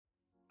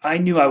I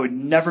knew I would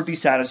never be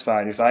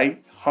satisfied if I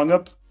hung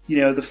up,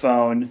 the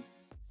phone,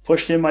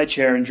 pushed in my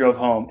chair and drove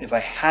home, if I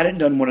hadn't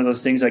done one of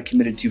those things I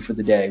committed to for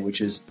the day,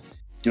 which is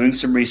doing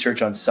some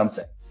research on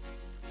something.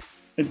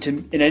 And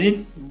I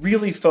didn't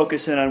really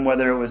focus in on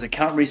whether it was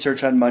account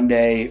research on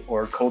Monday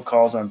or cold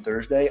calls on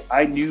Thursday.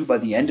 I knew by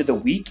the end of the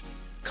week,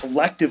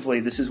 collectively,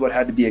 this is what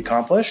had to be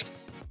accomplished.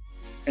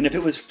 And if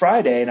it was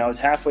Friday and I was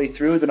halfway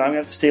through, then I'm going to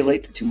have to stay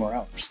late for 2 more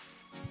hours.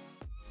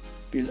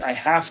 Because I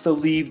have to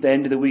leave the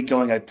end of the week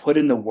going, I put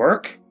in the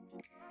work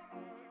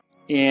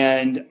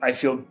and I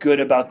feel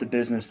good about the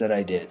business that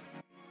I did.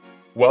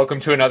 Welcome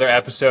to another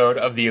episode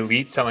of the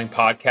Elite Selling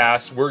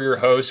Podcast. We're your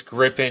hosts,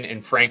 Griffin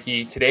and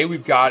Frankie. Today,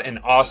 we've got an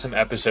awesome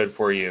episode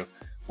for you.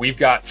 We've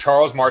got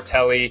Charles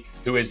Martelli,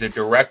 who is the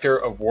Director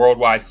of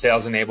Worldwide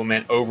Sales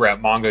Enablement over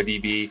at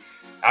MongoDB.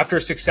 After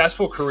a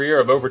successful career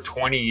of over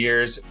 20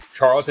 years,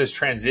 Charles has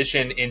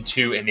transitioned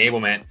into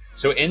enablement.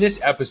 So in this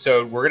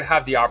episode, we're going to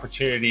have the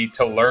opportunity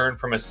to learn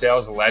from a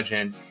sales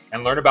legend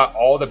and learn about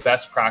all the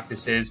best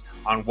practices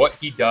on what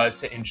he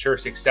does to ensure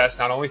success,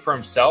 not only for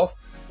himself,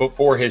 but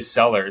for his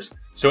sellers.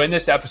 So in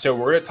this episode,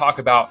 we're going to talk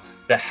about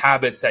the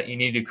habits that you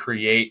need to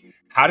create,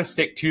 how to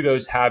stick to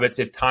those habits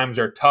if times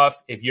are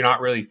tough, if you're not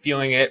really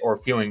feeling it or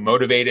feeling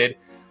motivated,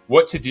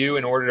 what to do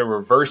in order to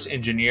reverse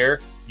engineer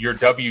your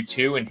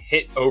W-2 and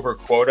hit over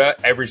quota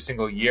every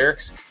single year.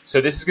 So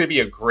this is going to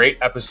be a great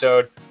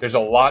episode. There's a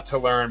lot to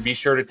learn. Be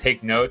sure to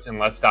take notes and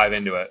let's dive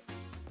into it.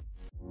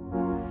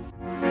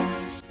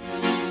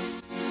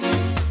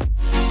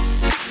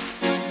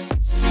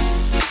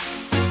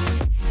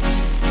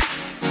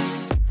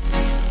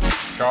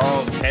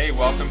 Charles, hey,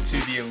 welcome to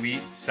the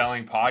Elite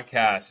Selling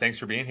Podcast. Thanks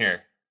for being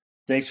here.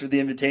 Thanks for the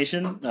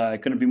invitation. I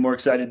couldn't be more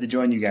excited to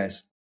join you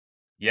guys.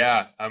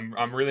 Yeah,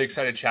 I'm really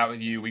excited to chat with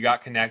you. We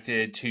got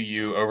connected to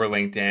you over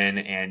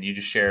LinkedIn and you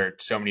just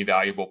shared so many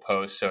valuable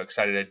posts. So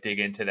excited to dig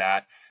into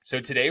that.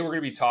 So today we're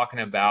going to be talking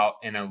about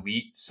an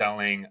elite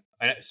mindset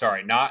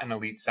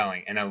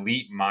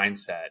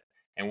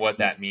and what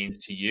that means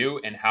to you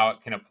and how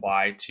it can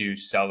apply to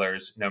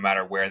sellers no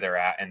matter where they're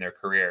at in their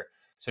career.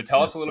 So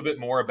tell us a little bit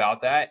more about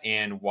that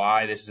and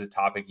why this is a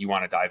topic you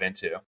want to dive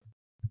into.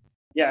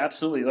 Yeah,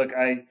 absolutely. Look,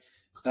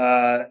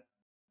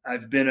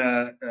 I've been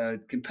a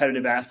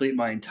competitive athlete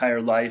my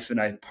entire life,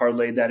 and I've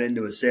parlayed that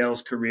into a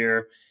sales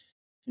career.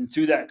 And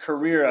through that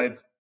career,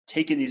 I've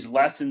taken these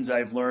lessons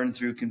I've learned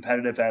through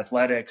competitive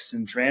athletics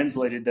and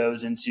translated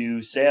those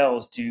into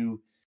sales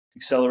to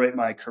accelerate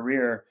my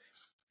career.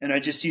 And I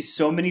just see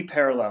so many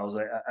parallels.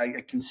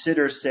 I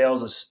consider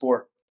sales a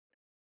sport.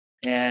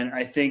 And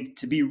I think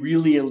to be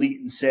really elite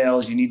in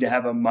sales, you need to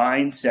have a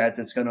mindset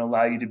that's going to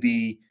allow you to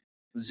be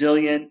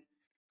resilient,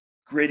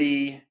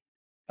 gritty,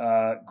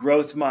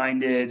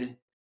 growth-minded,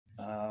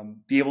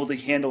 be able to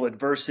handle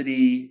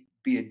adversity,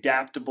 be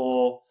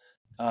adaptable,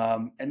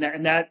 and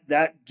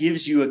that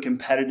gives you a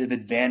competitive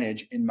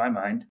advantage in my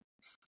mind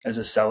as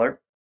a seller.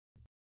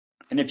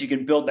 And if you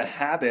can build the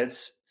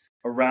habits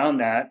around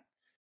that,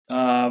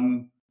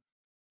 the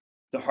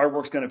hard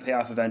work's going to pay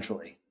off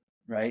eventually,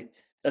 right?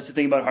 That's the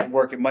thing about hard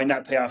work. It might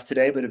not pay off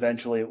today, but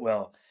eventually it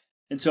will.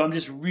 And so I'm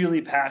just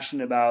really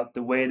passionate about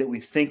the way that we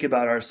think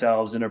about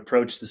ourselves and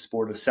approach the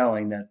sport of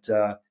selling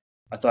that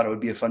I thought it would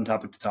be a fun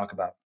topic to talk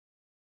about.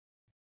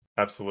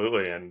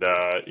 Absolutely. And,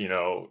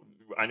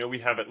 I know we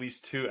have at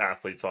least 2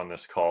 athletes on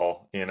this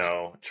call,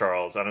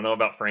 Charles. I don't know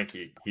about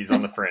Frankie. He's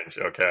on the fringe.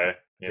 Okay.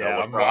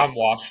 I'm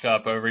washed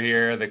up over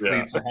here. The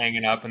cleats are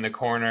hanging up in the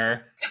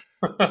corner.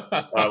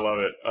 I love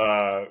it.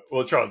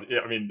 Well, Charles,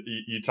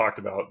 you talked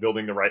about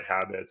building the right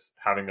habits,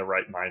 having the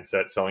right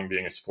mindset, selling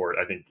being a sport.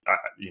 I think,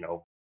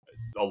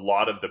 a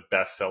lot of the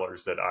best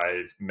sellers that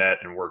I've met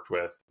and worked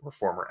with were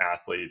former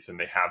athletes, and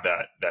they have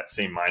that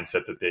same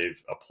mindset that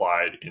they've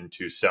applied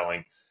into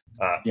selling.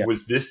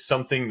 Was this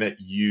something that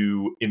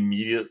you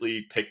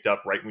immediately picked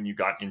up right when you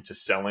got into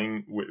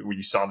selling, when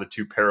you saw the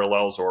 2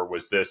 parallels, or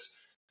was this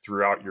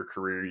throughout your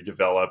career you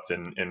developed?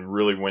 And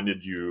really, when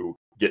did you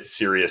get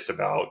serious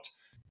about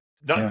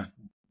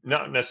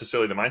not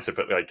necessarily the mindset,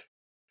 but like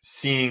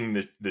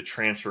seeing the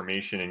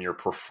transformation in your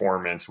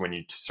performance when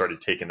you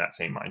started taking that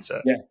same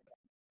mindset? Yeah.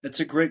 That's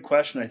a great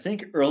question. I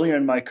think earlier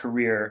in my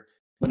career,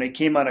 when I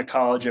came out of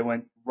college, I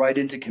went right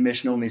into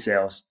commission-only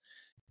sales,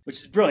 which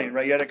is brilliant,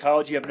 right? You're out of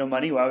college, you have no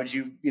money. Why would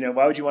you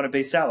want a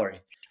base salary?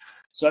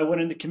 So I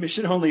went into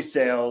commission-only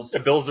sales.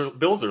 The bills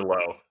are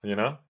low,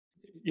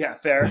 Yeah,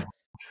 fair.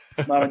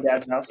 Mom and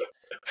dad's house.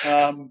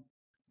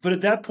 But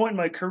at that point in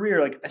my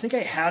career, I think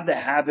I had the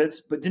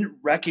habits, but didn't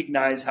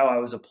recognize how I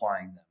was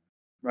applying them,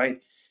 right?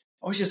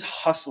 I was just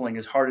hustling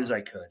as hard as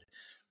I could.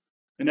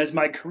 And as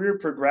my career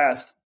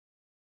progressed,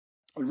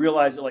 I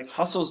realized that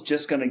hustle's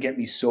just going to get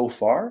me so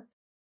far.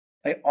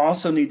 I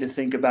also need to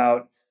think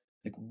about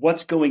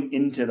what's going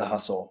into the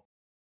hustle.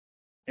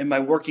 Am I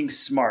working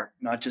smart,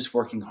 not just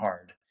working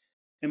hard?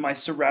 Am I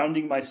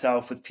surrounding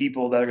myself with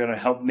people that are going to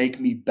help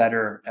make me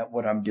better at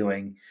what I'm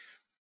doing?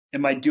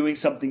 Am I doing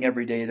something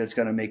every day that's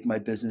going to make my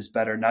business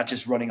better, not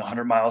just running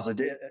 100 miles an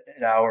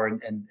hour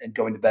and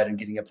going to bed and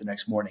getting up the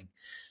next morning?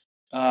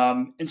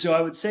 And so I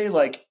would say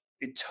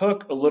it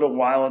took a little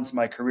while into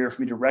my career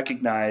for me to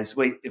recognize,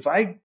 wait, if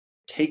I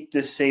take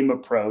this same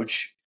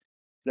approach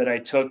that I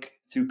took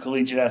through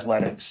collegiate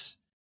athletics,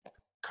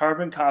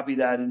 carbon copy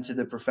that into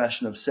the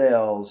profession of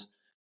sales,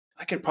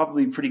 I could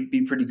probably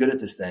be pretty good at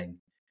this thing.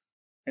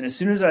 And as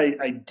soon as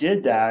I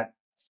did that,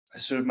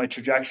 sort of my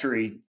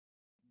trajectory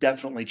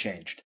definitely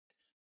changed.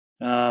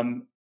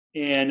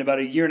 And about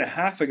a year and a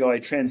half ago, I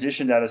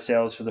transitioned out of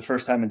sales for the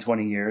first time in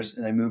 20 years,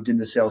 and I moved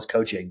into sales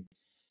coaching.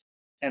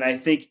 And I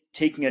think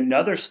taking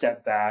another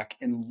step back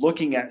and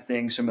looking at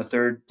things from a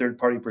third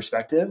party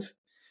perspective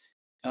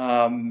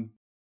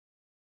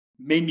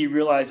made me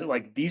realize that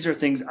like these are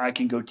things I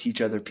can go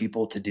teach other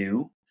people to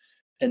do.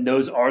 And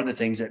those are the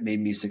things that made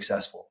me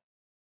successful.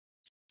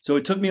 So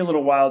it took me a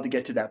little while to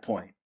get to that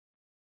point.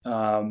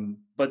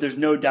 But there's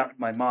no doubt in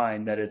my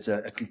mind that it's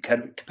a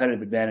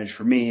competitive advantage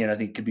for me. And I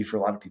think it could be for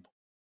a lot of people.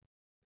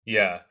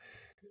 Yeah.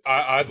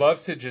 I'd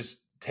love to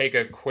just take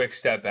a quick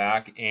step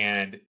back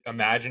and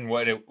imagine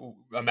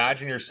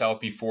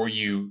yourself before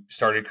you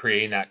started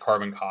creating that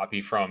carbon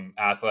copy from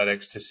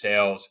athletics to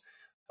sales.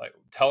 Like,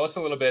 tell us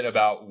a little bit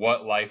about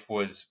what life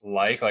was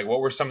like. Like,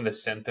 what were some of the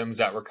symptoms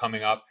that were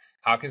coming up?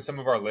 How can some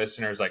of our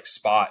listeners like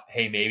spot,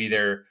 hey, maybe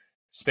they're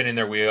spinning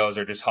their wheels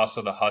or just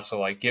hustle to hustle?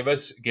 Like, give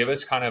us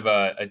kind of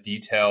a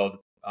detailed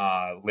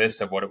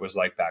list of what it was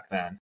like back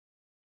then.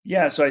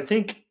 Yeah. So I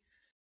think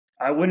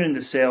I went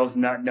into sales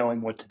not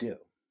knowing what to do.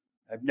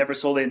 I've never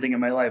sold anything in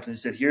my life. And they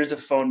said, here's a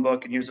phone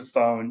book and here's a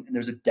phone and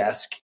there's a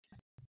desk.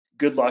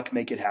 Good luck,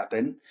 make it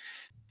happen.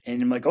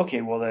 And I'm like,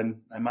 okay, well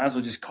then I might as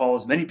well just call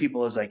as many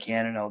people as I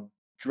can and I'll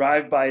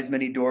drive by as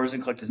many doors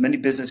and collect as many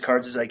business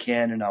cards as I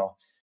can and I'll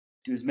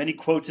do as many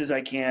quotes as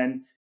I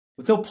can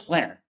with no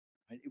plan.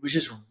 It was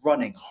just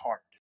running hard.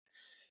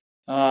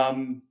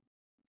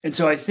 And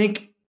so I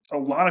think a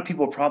lot of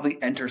people probably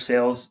enter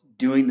sales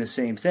doing the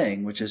same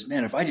thing, which is,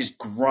 man, if I just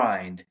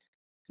grind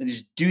and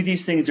just do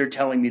these things they're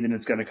telling me, then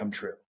it's going to come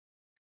true.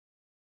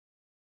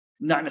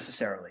 Not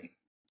necessarily,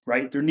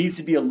 right? There needs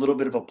to be a little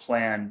bit of a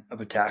plan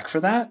of attack for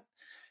that.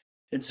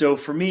 And so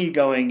for me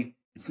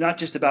it's not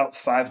just about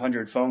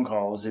 500 phone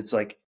calls. It's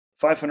like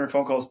 500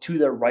 phone calls to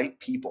the right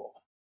people,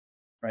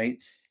 right?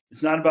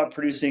 It's not about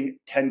producing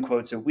 10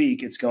 quotes a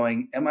week. It's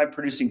going, am I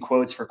producing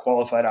quotes for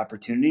qualified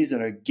opportunities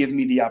that are giving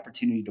me the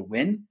opportunity to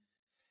win?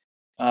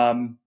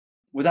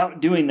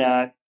 Without doing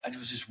that, I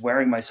was just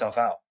wearing myself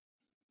out,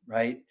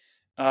 right?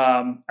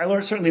 I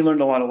certainly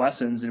learned a lot of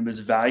lessons, and it was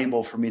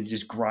valuable for me to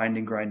just grind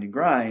and grind and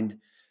grind.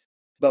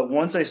 But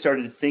once I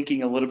started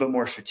thinking a little bit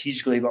more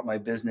strategically about my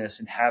business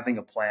and having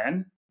a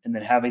plan and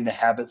then having the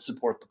habits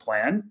support the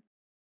plan,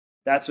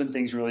 that's when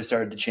things really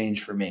started to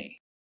change for me.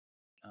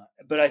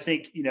 But I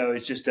think,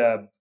 it's just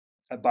a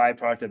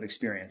byproduct of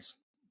experience,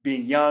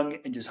 being young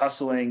and just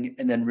hustling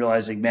and then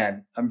realizing,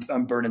 man,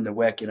 I'm burning the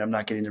wick and I'm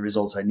not getting the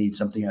results I need.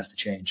 Something has to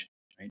change.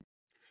 Right?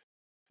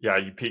 Yeah.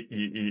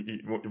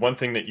 One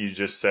thing that you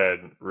just said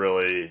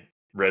really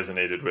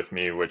resonated with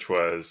me, which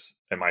was,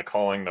 am I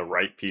calling the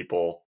right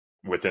people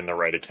within the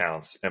right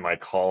accounts? Am I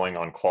calling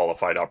on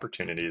qualified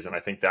opportunities? And I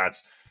think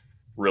that's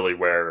really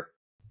where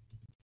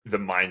the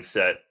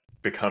mindset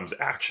becomes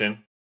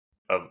action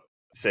of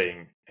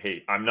saying,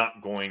 hey, I'm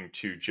not going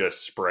to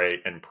just spray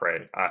and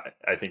pray.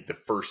 I think the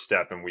first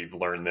step, and we've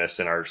learned this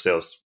in our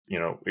sales,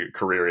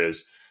 career,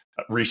 is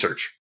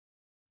research.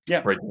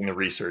 Yeah. Right. Doing the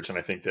research. And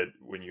I think that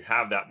when you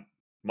have that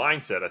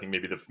mindset, I think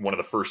maybe one of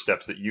the first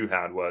steps that you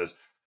had was,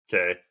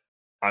 okay,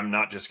 I'm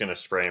not just going to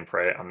spray and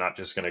pray. I'm not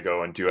just going to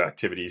go and do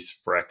activities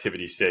for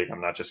activity's sake.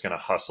 I'm not just going to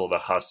hustle to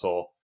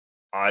hustle.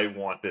 I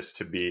want this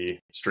to be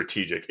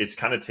strategic. It's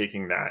kind of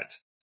taking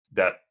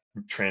that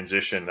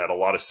transition that a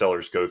lot of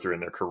sellers go through in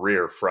their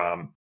career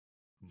from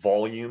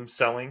volume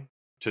selling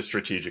to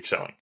strategic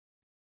selling.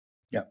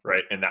 Yeah.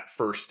 Right. And that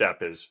first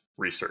step is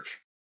research.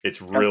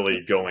 It's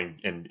really going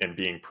and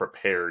being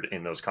prepared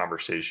in those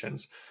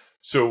conversations.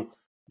 So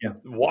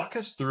walk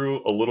us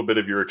through a little bit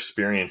of your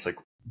experience. Like,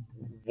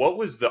 what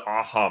was the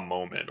aha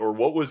moment, or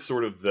what was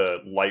sort of the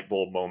light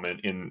bulb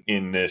moment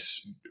in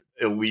this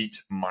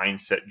elite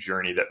mindset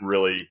journey that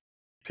really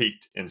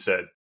peaked and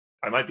said,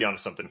 I might be onto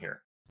something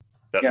here,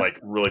 that like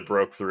really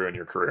broke through in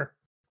your career?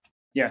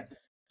 Yeah.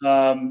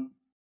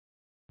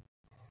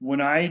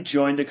 When I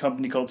joined a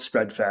company called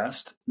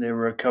Spreadfast, they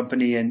were a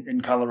company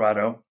in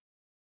Colorado.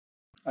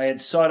 I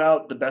had sought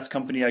out the best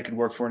company I could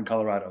work for in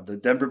Colorado. The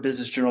Denver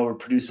Business Journal would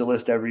produce a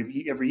list every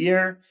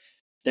year.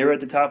 They were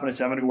at the top, and I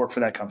said, I'm going to work for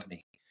that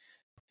company.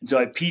 And so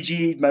I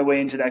PG'd my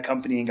way into that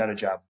company and got a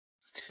job.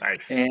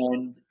 Nice.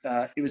 And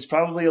it was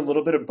probably a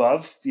little bit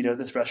above,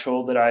 the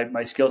threshold that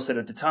my skill set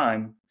at the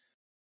time.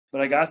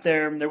 But I got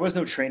there, and there was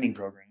no training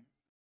program.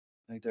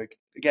 Like,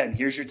 again,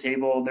 here's your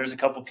table. There's a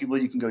couple people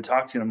you can go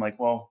talk to. And I'm like,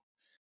 well,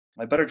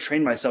 I better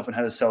train myself on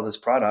how to sell this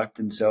product.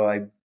 And so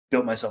I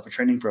built myself a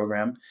training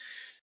program.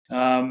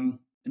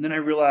 And then I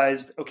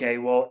realized, okay,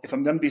 well, if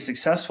I'm going to be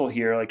successful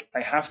here, like I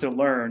have to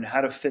learn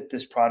how to fit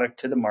this product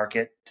to the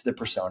market, to the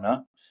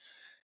persona.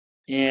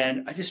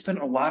 And I just spent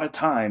a lot of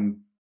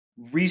time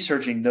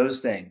researching those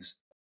things.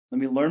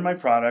 Let me learn my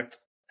product.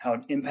 how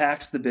it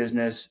impacts the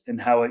business, and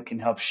how it can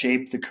help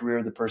shape the career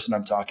of the person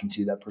I'm talking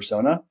to, that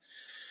persona.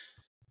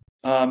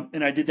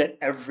 And I did that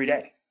every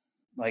day.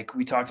 Like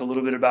we talked a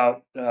little bit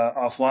about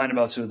offline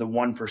about sort of the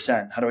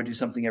 1%. How do I do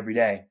something every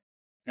day?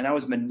 And I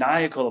was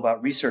maniacal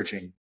about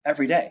researching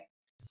every day,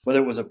 whether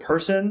it was a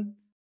person,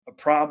 a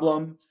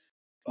problem,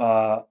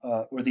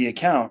 or the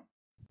account.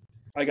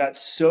 I got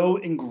so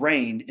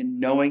ingrained in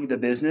knowing the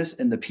business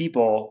and the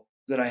people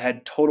that I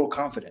had total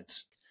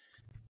confidence.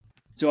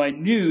 So I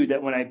knew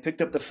that when I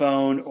picked up the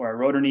phone or I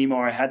wrote an email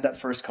or I had that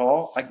first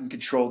call, I can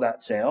control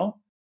that sale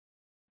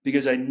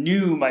because I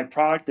knew my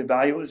product, the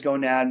value it was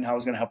going to add, and how I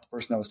was going to help the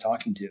person I was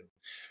talking to.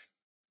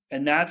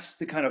 And that's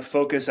the kind of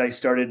focus I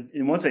started.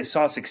 And once I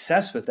saw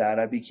success with that,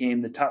 I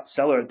became the top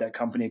seller at that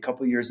company a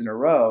couple of years in a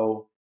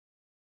row.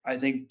 I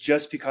think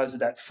just because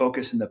of that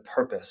focus and the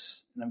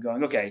purpose. And I'm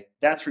going, okay,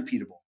 that's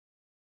repeatable.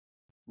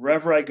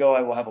 Wherever I go,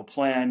 I will have a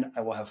plan,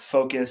 I will have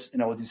focus,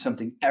 and I will do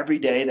something every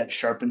day that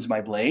sharpens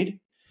my blade.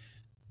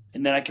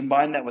 And then I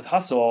combine that with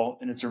hustle,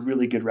 and it's a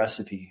really good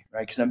recipe,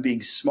 right? Because I'm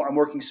being smart, I'm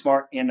working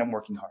smart, and I'm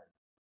working hard.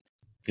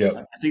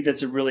 Yeah, I think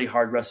that's a really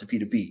hard recipe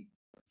to beat.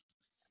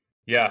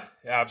 Yeah,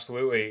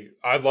 absolutely.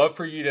 I'd love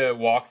for you to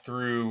walk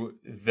through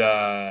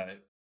the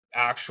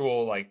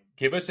actual, like,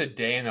 give us a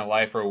day in the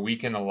life or a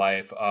week in the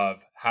life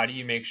of how do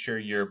you make sure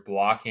you're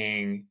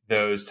blocking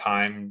those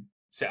times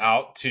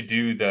out to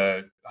do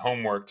the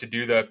homework, to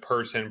do the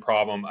person,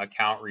 problem,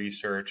 account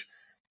research.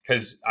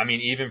 Because, I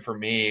mean, even for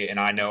me, and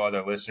I know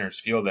other listeners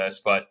feel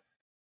this, but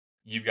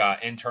you've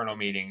got internal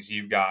meetings,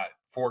 you've got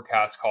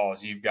forecast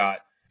calls, you've got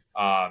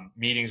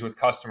meetings with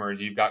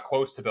customers, you've got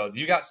quotes to build,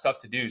 you got stuff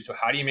to do. So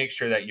how do you make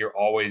sure that you're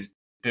always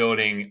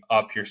building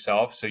up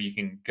yourself so you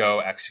can go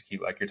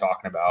execute like you're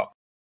talking about?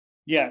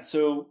 Yeah.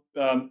 So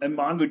at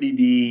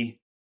MongoDB,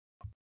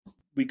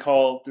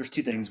 there's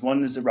two things.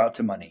 One is the route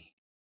to money.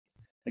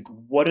 Like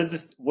what are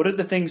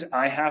the things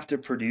I have to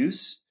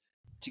produce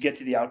to get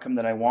to the outcome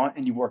that I want?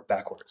 And you work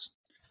backwards.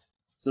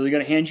 So they're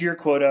going to hand you your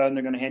quota and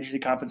they're going to hand you the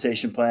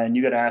compensation plan.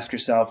 You got to ask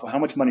yourself, well, how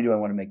much money do I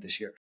want to make this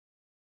year?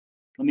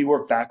 Let me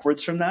work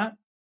backwards from that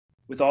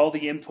with all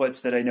the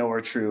inputs that I know are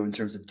true in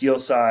terms of deal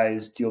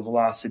size, deal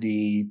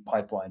velocity,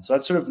 pipeline. So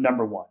that's sort of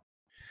number one.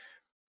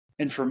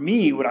 And for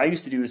me, what I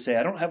used to do is say,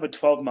 I don't have a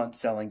 12-month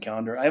selling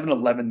calendar. I have an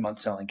 11-month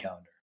selling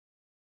calendar.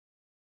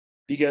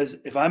 Because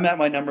if I'm at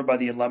my number by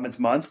the 11th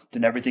month,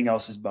 then everything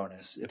else is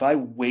bonus. If I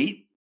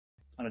wait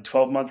on a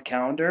 12-month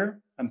calendar,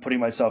 I'm putting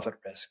myself at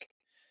risk.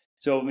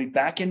 So when we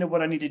back into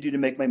what I need to do to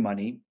make my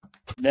money,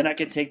 then I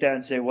can take that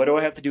and say, what do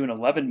I have to do in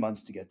 11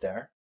 months to get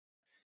there?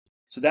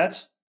 So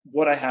that's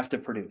what I have to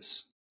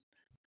produce.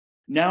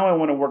 Now I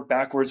want to work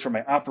backwards from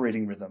my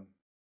operating rhythm,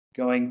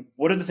 going,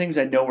 what are the things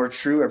I know are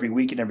true every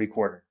week and every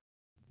quarter?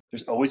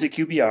 There's always a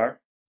QBR.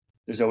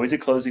 There's always a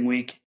closing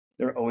week.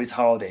 There are always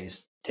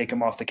holidays. Take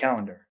them off the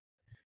calendar.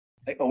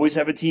 I always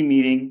have a team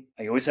meeting.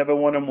 I always have a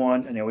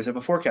one-on-one, and I always have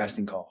a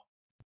forecasting call.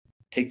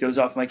 Take those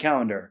off my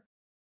calendar.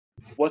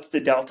 What's the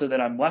delta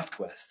that I'm left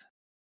with?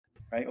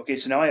 Right? Okay,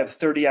 so now I have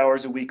 30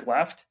 hours a week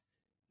left,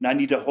 and I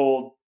need to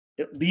hold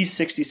at least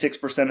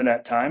 66% of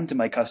that time to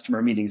my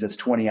customer meetings. That's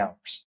 20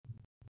 hours.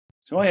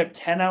 So I have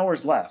 10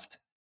 hours left.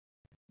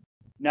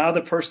 Now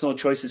the personal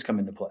choices come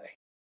into play.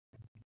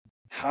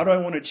 How do I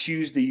want to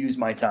choose to use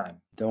my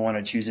time? Do I want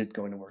to choose it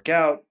going to work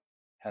out,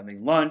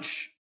 having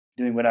lunch,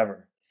 doing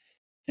whatever?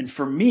 And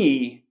for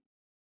me,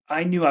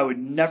 I knew I would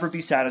never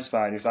be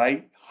satisfied if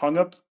I hung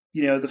up,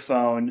 the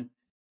phone,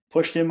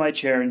 pushed in my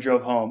chair and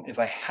drove home if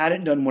I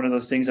hadn't done one of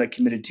those things I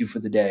committed to for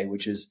the day,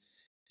 which is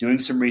doing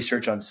some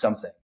research on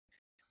something.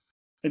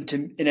 And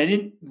I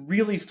didn't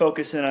really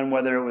focus in on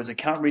whether it was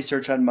account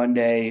research on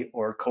Monday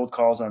or cold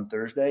calls on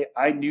Thursday.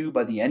 I knew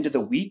by the end of the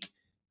week,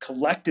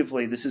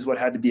 collectively, this is what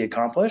had to be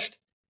accomplished.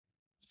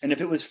 And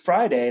if it was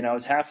Friday and I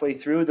was halfway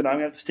through, then I'm going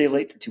to have to stay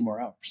late for 2 more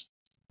hours.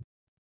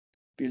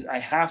 Because I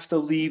have to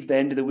leave the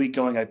end of the week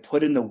going, I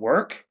put in the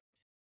work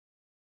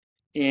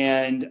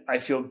and I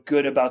feel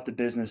good about the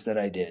business that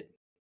I did.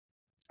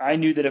 I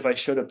knew that if I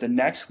showed up the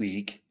next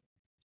week,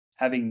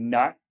 having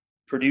not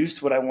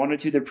produced what I wanted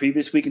to the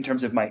previous week in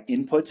terms of my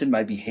inputs and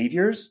my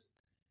behaviors,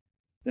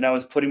 then I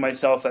was putting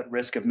myself at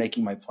risk of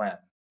making my plan.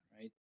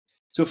 Right?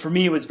 So for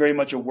me, it was very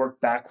much a work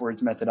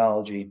backwards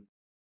methodology.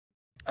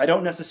 I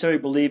don't necessarily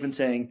believe in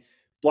saying,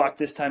 block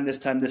this time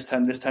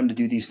to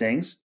do these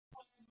things,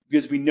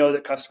 because we know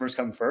that customers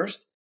come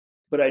first.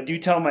 But I do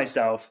tell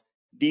myself,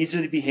 these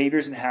are the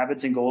behaviors and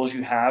habits and goals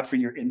you have for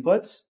your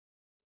inputs.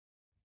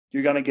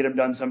 You're going to get them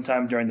done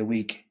sometime during the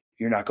week.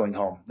 You're not going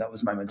home. That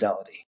was my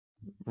mentality.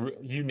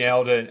 You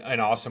nailed an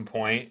awesome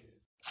point,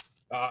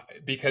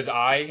 because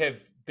I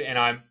have been,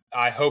 and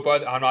I hope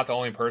I'm not the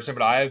only person,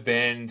 but I have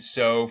been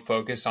so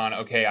focused on,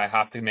 okay, I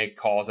have to make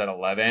calls at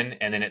 11,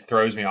 and then it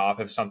throws me off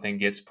if something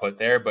gets put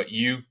there. But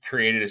you've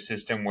created a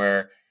system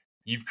where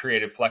you've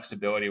created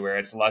flexibility where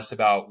it's less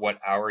about what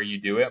hour you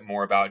do it,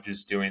 more about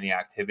just doing the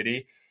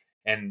activity.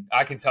 And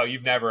I can tell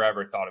you've never,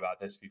 ever thought about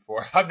this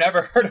before. I've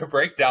never heard a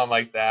breakdown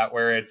like that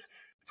where it's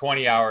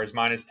 20 hours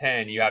minus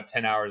 10, you have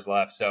 10 hours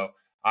left. So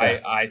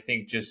I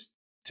think just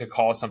to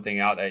call something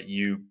out that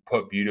you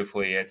put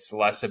beautifully. It's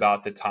less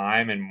about the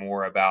time and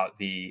more about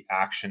the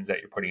actions that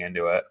you're putting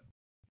into it.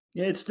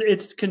 Yeah,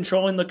 it's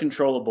controlling the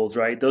controllables,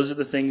 right? Those are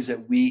the things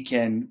that we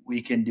can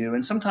do.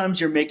 And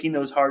sometimes you're making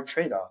those hard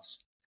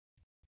trade-offs.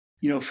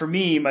 For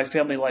me, my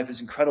family life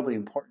is incredibly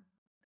important.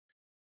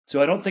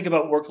 So I don't think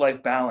about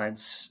work-life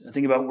balance. I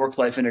think about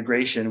work-life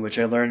integration, which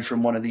I learned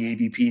from one of the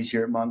AVPs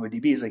here at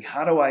MongoDB. Is like,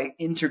 how do I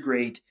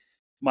integrate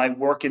my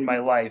work and my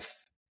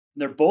life?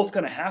 And they're both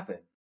going to happen.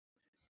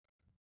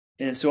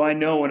 And so I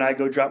know when I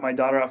go drop my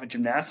daughter off at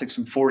gymnastics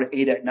from 4 to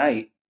 8 at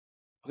night,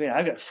 okay,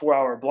 I've got a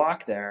 4-hour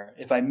block there.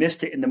 If I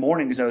missed it in the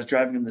morning because I was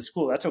driving them to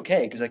school, that's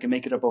okay because I can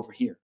make it up over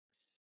here.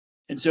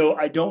 And so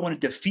I don't want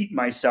to defeat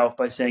myself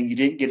by saying you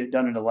didn't get it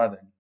done at 11.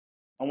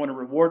 I want to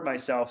reward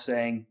myself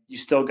saying you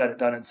still got it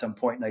done at some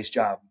point. Nice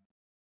job.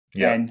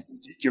 Yeah. And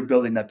you're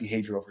building that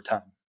behavior over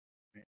time.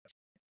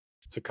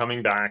 So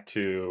coming back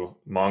to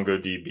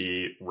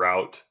MongoDB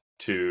route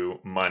to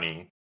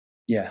money.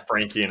 Yeah.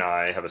 Frankie and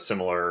I have a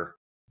similar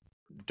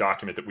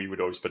document that we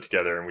would always put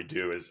together, and we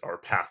do is our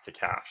path to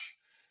cash.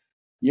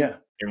 Yeah.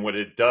 And what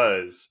it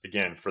does,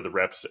 again, for the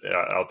reps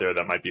out there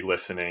that might be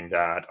listening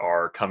that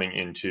are coming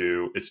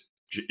into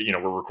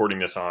we're recording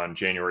this on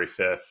January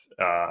 5th,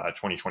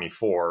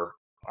 2024.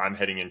 I'm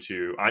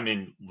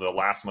in the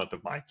last month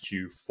of my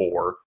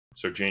Q4.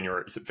 So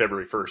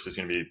February 1st is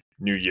going to be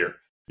new year.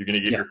 You're going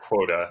to get your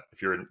quota.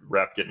 If you're a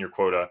rep getting your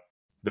quota,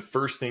 the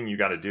first thing you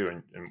got to do,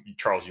 and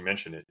Charles, you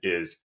mentioned it,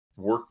 is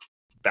work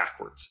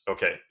backwards.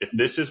 Okay, if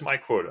this is my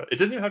quota, it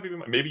doesn't even have to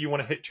be, maybe you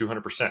want to hit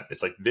 200%.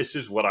 It's like, this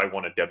is what I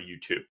want a W-2.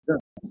 Sure.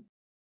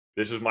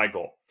 This is my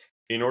goal.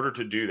 In order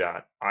to do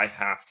that, I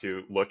have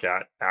to look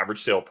at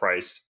average sale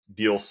price,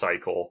 deal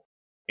cycle,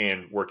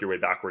 and work your way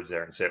backwards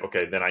there and say,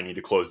 okay, then I need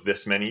to close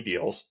this many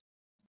deals.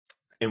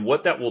 And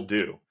what that will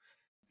do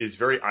is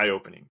very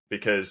eye-opening,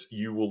 because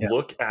you will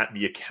look at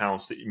the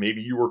accounts that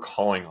maybe you were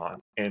calling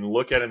on and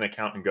look at an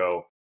account and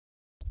go,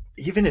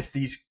 even if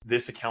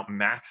this account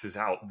maxes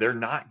out, they're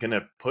not going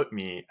to put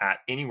me at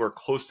anywhere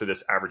close to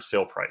this average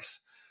sale price.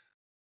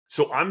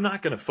 So I'm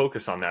not going to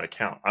focus on that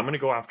account. I'm going to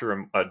go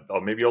after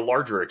maybe a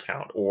larger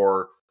account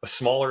or a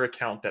smaller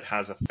account that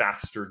has a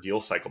faster deal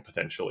cycle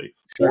potentially.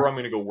 Sure. Or I'm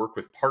going to go work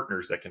with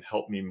partners that can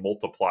help me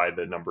multiply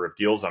the number of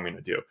deals I'm going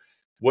to do.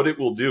 What it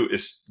will do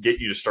is get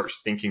you to start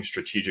thinking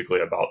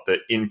strategically about the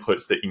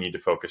inputs that you need to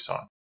focus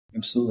on.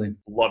 Absolutely.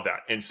 Love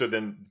that. And so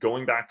then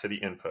going back to the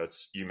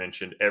inputs, you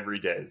mentioned every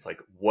day. It's like,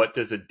 what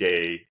does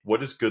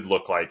good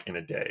look like in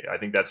a day? I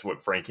think that's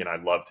what Frankie and I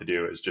love to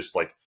do, is just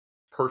like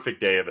perfect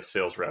day of a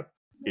sales rep.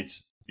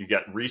 It's, you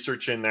got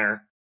research in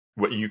there,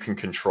 what you can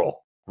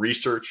control,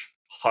 research,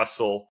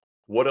 hustle.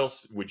 What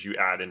else would you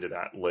add into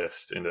that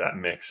list, into that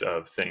mix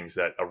of things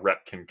that a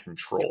rep can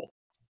control?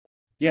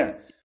 Yeah.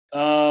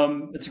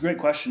 It's a great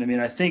question. I mean,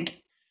 I think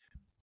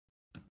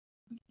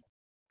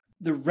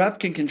the rep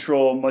can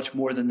control much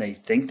more than they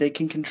think they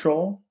can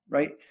control,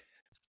 right?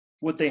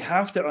 What they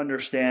have to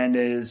understand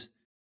is,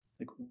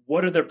 like,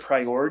 what are their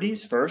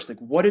priorities first? Like,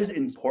 what is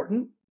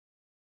important?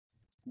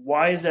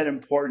 Why is that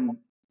important?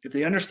 If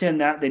they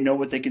understand that, they know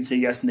what they can say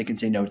yes and they can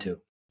say no to,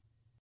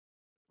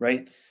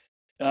 right?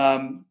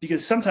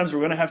 Because sometimes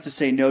we're going to have to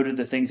say no to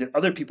the things that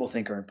other people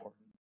think are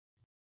important.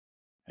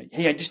 Right?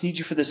 Hey, I just need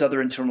you for this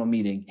other internal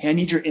meeting. Hey, I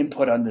need your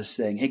input on this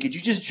thing. Hey, could you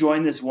just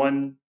join this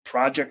one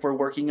project we're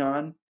working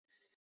on?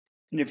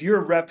 And if you're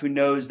a rep who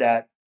knows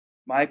that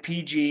my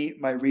PG,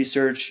 my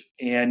research,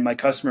 and my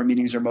customer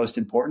meetings are most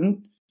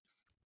important,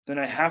 then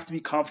I have to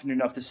be confident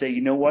enough to say,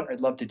 you know what, I'd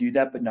love to do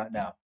that, but not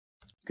now.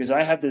 Because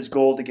I have this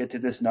goal to get to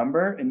this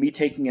number, and me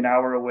taking an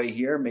hour away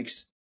here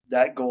makes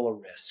that goal a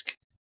risk.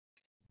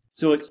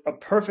 So a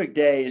perfect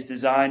day is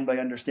designed by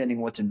understanding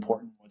what's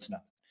important and what's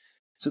not.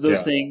 So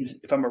those things,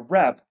 if I'm a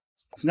rep,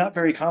 it's not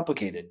very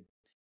complicated,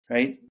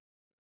 right?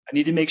 I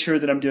need to make sure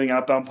that I'm doing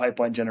outbound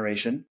pipeline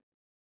generation.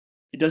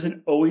 It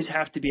doesn't always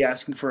have to be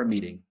asking for a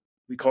meeting.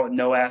 We call it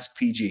no ask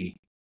PG,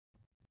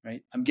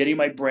 right? I'm getting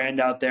my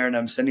brand out there and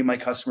I'm sending my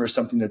customers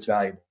something that's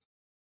valuable.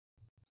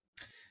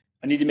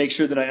 I need to make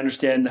sure that I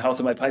understand the health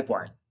of my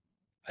pipeline.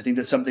 I think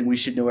that's something we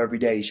should know every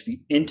day. You should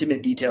be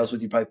intimate details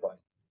with your pipeline.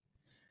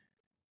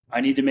 I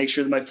need to make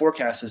sure that my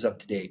forecast is up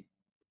to date.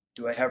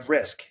 Do I have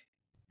risk?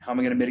 How am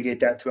I going to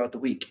mitigate that throughout the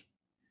week?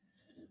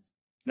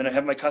 Then I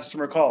have my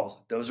customer calls.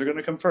 Those are going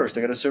to come first.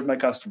 I got to serve my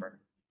customer.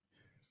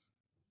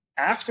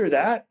 After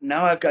that,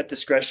 now I've got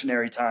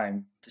discretionary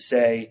time to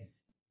say,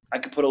 I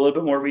can put a little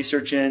bit more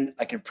research in.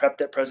 I can prep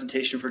that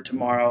presentation for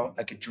tomorrow.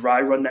 I could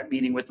dry run that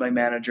meeting with my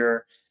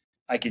manager.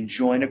 I can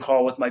join a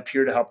call with my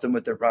peer to help them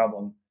with their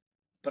problem.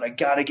 But I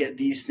got to get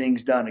these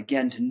things done,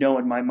 again, to know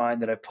in my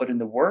mind that I've put in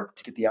the work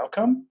to get the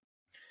outcome.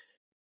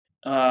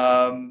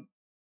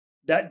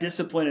 That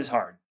discipline is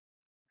hard,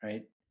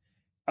 right?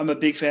 I'm a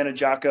big fan of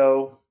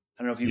Jocko.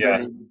 I don't know if you've read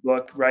his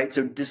book, right?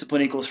 So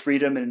discipline equals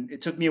freedom. And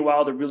it took me a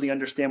while to really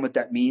understand what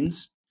that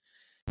means.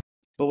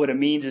 But what it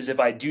means is if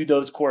I do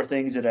those core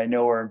things that I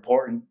know are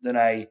important, then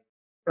I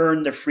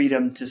earn the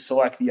freedom to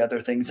select the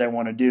other things I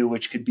want to do,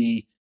 which could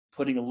be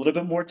putting a little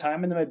bit more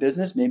time into my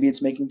business. Maybe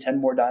it's making 10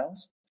 more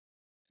dials.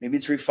 Maybe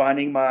it's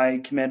refining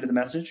my command of the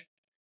message,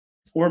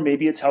 or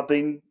maybe it's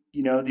helping,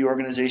 the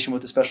organization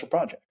with a special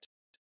project.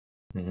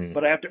 Mm-hmm.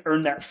 But I have to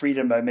earn that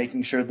freedom by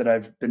making sure that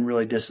I've been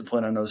really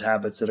disciplined on those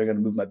habits that are going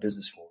to move my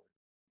business forward.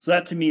 So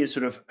that to me is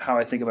sort of how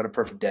I think about a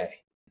perfect day.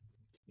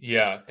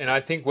 Yeah. And I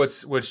think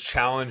what's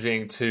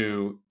challenging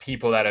to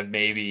people that have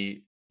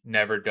maybe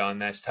never done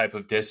this type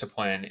of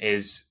discipline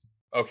is,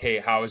 okay,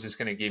 how is this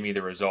going to give me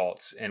the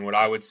results? And what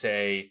I would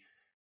say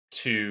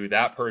to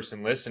that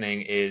person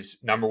listening is,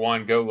 number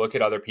one, go look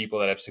at other people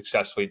that have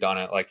successfully done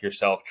it, like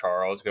yourself,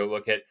 Charles. Go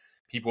look at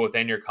people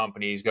within your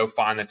companies, go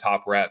find the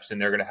top reps,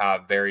 and they're going to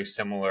have very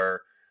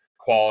similar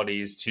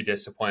qualities to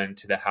discipline,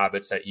 to the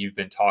habits that you've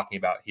been talking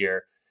about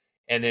here.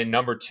 And then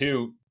number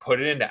two,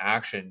 put it into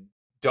action.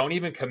 Don't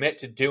even commit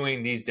to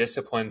doing these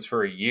disciplines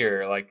for a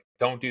year. Like,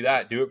 don't do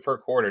that. Do it for a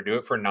quarter, do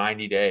it for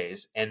 90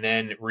 days, and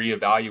then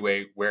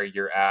reevaluate where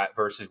you're at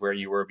versus where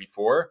you were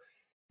before.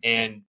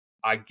 And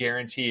I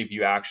guarantee if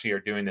you actually are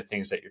doing the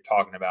things that you're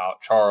talking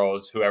about,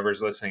 Charles,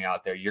 whoever's listening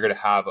out there, you're going to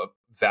have a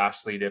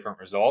vastly different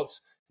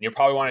results. And you'll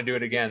probably want to do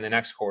it again the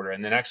next quarter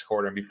and the next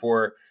quarter. And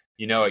before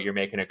you know it, you're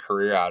making a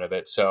career out of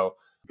it. So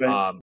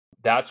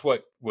that's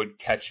what would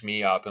catch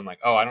me up and like,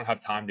 oh, I don't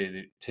have time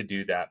to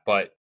do that.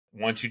 But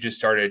once you just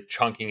started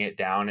chunking it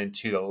down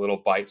into the little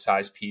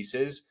bite-sized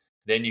pieces,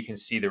 then you can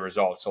see the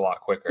results a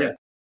lot quicker. Yeah.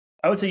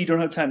 I would say you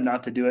don't have time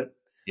not to do it.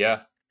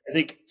 Yeah. I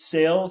think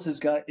sales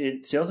is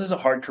a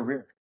hard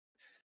career.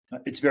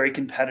 It's very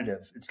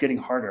competitive. It's getting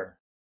harder.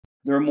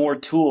 There are more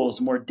tools,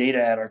 more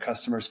data at our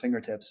customers'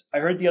 fingertips. I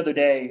heard the other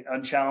day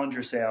on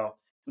Challenger Sale,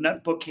 when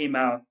that book came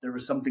out, there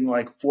was something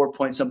like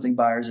 4-point-something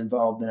buyers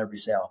involved in every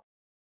sale.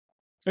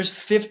 There's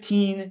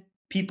 15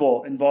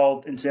 people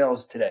involved in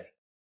sales today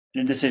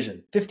in a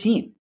decision.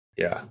 15.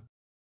 Yeah.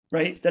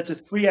 Right? That's a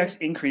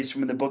 3x increase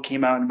from when the book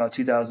came out in about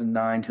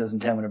 2009,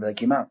 2010, whenever that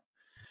came out.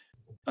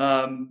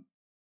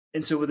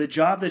 And so with a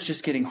job that's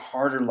just getting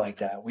harder like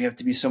that, we have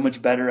to be so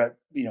much better at,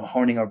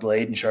 honing our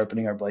blade and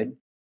sharpening our blade,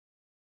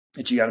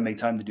 that you got to make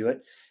time to do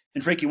it.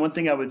 And Frankie, one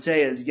thing I would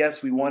say is,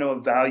 yes, we want to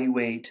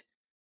evaluate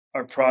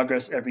our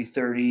progress every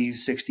 30,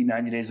 60,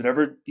 90 days,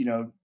 whatever,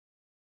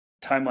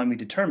 timeline we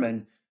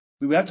determine.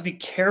 We have to be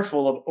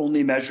careful of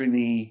only measuring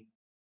the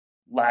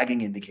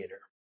lagging indicator.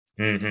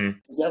 Mm-hmm.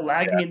 Because that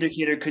lagging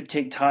indicator could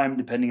take time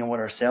depending on what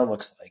our sale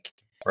looks like.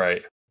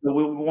 Right. What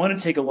we want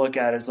to take a look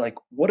at is like,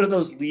 what are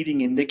those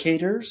leading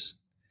indicators,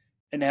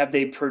 and have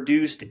they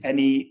produced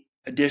any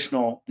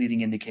additional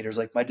leading indicators?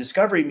 Like my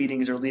discovery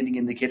meetings are leading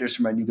indicators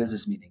for my new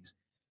business meetings.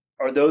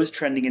 Are those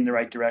trending in the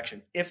right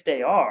direction? If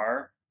they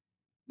are,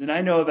 then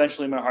I know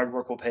eventually my hard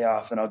work will pay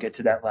off and I'll get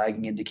to that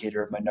lagging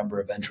indicator of my number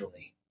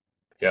eventually.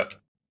 Yep.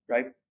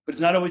 Right. But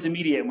it's not always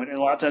immediate. And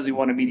a lot of times we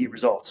want immediate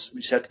results.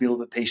 We just have to be a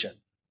little bit patient.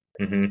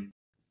 Mm-hmm.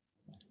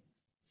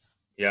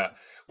 Yeah.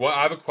 Well,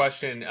 I have a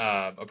question,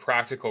 a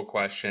practical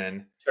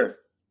question. Sure.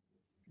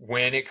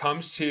 When it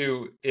comes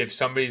to, if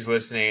somebody's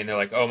listening and they're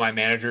like, oh, my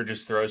manager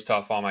just throws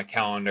stuff on my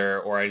calendar,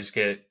 or I just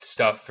get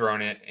stuff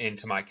thrown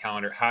into my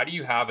calendar, how do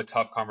you have a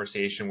tough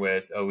conversation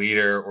with a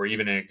leader or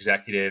even an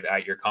executive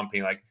at your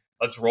company? Like,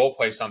 let's role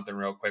play something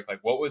real quick.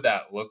 Like, what would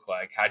that look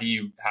like? How do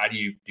you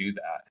do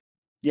that?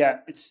 Yeah,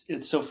 it's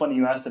so funny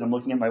you asked that. I'm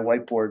looking at my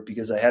whiteboard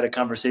because I had a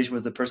conversation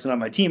with the person on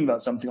my team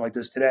about something like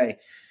this today.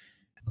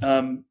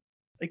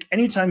 Like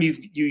anytime you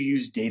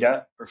use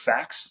data or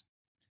facts,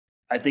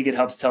 I think it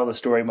helps tell the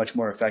story much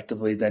more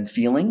effectively than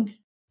feeling,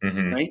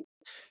 right?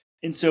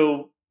 And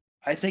so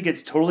I think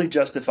it's totally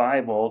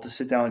justifiable to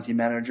sit down with your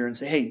manager and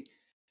say, hey,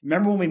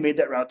 remember when we made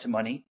that route to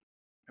money?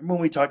 Remember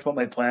when we talked about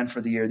my plan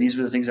for the year? These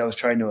were the things I was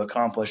trying to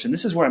accomplish, and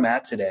this is where I'm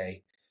at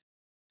today.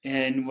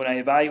 And when I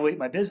evaluate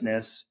my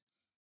business,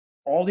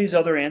 all these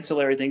other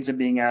ancillary things I'm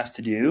being asked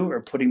to do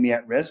are putting me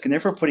at risk, and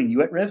therefore putting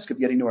you at risk of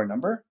getting to our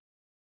number.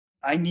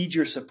 I need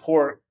your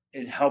support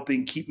in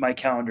helping keep my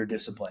calendar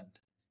disciplined.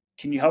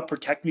 Can you help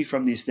protect me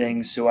from these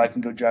things so I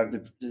can go drive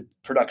the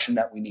production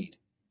that we need?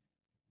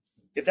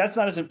 If that's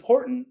not as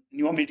important and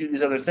you want me to do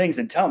these other things,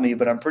 then tell me,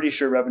 but I'm pretty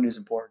sure revenue is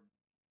important,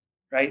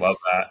 right? Love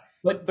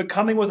that. But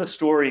coming with a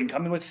story and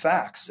coming with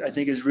facts, I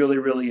think is really,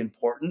 really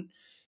important.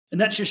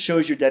 And that just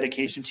shows your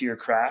dedication to your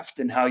craft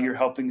and how you're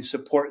helping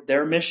support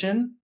their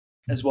mission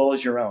as well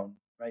as your own,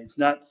 right? It's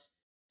not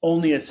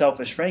only a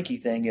selfish Frankie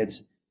thing.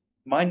 It's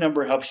my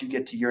number helps you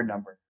get to your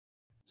number.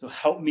 So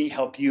help me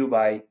help you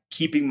by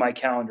keeping my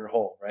calendar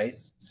whole, right?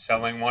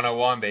 Selling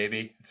 101,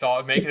 baby. It's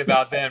all make it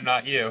about them,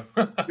 not you.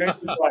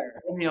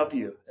 Help me help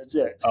you. That's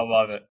it. I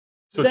love it.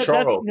 So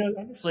Charles,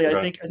 honestly,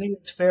 I think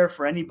it's fair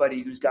for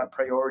anybody who's got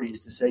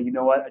priorities to say, you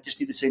know what, I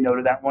just need to say no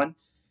to that one.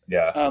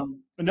 Yeah.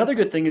 Another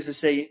good thing is to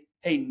say,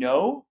 hey,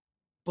 no,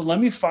 but let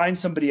me find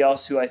somebody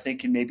else who I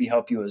think can maybe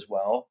help you as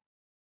well.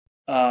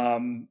 I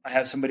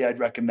have somebody I'd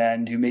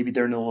recommend who maybe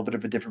they're in a little bit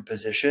of a different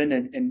position,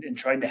 and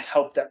trying to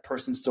help that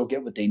person still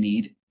get what they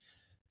need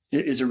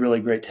is a really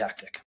great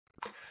tactic.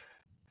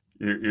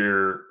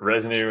 You're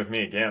resonating with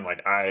me again.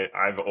 Like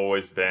I've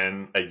always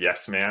been a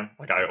yes man.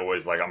 Like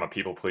I'm a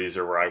people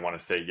pleaser where I want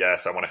to say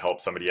yes. I want to help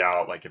somebody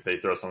out. Like if they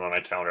throw something on my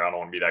calendar, I don't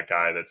want to be that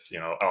guy that's,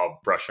 I'll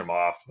brush them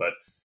off. But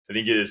I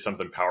think it is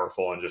something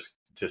powerful, and just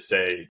to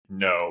say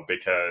no,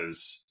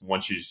 because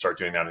once you start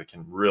doing that, it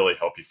can really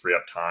help you free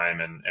up time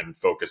and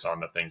focus on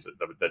the things that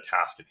the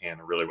task at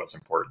hand are really what's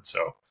important.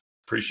 So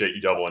appreciate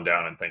you doubling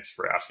down, and thanks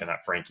for asking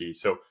that, Frankie.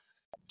 So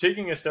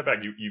taking a step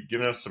back, you've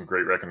given us some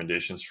great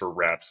recommendations for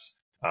reps.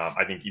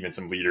 I think even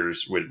some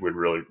leaders would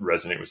really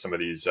resonate with some of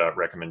these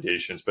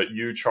recommendations. But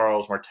you,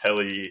 Charles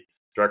Martelli,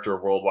 Director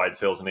of Worldwide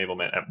Sales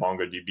Enablement at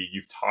MongoDB,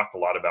 you've talked a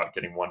lot about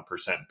getting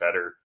 1%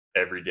 better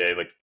every day.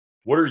 Like,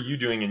 what are you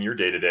doing in your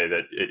day-to-day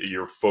that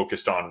you're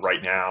focused on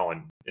right now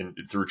and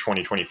through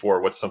 2024?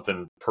 What's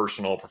something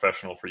personal,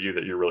 professional for you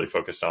that you're really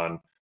focused on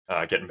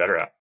getting better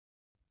at?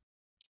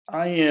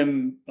 I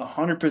am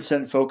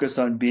 100% focused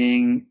on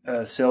being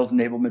a sales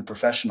enablement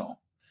professional.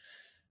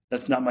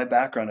 That's not my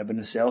background. I've been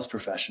a sales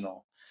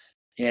professional.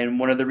 And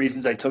one of the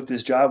reasons I took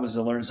this job was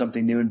to learn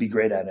something new and be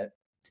great at it.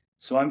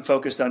 So I'm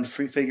focused on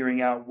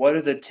figuring out what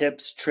are the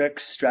tips,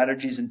 tricks,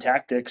 strategies, and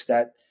tactics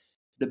that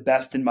the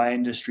best in my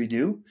industry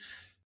do.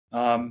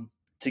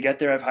 To get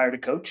there, I've hired a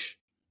coach.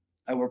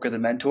 I work with a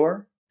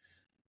mentor.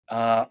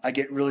 I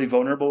get really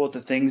vulnerable with the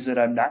things that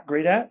I'm not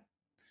great at.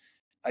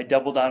 I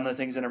double down on the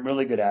things that I'm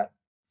really good at.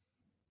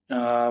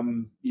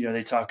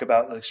 They talk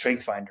about like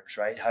strength finders,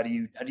 right? How do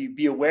you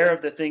be aware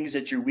of the things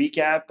that you're weak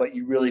at, but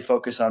you really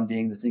focus on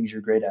being the things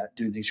you're great at,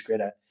 doing things you're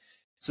great at.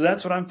 So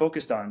that's what I'm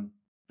focused on.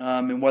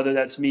 And whether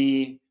that's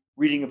me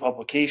reading a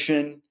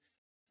publication,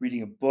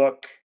 reading a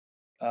book,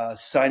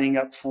 signing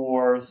up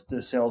for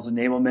the sales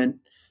enablement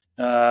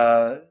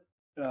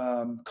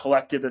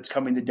collective that's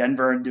coming to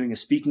Denver and doing a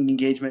speaking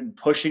engagement and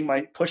pushing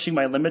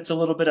my limits a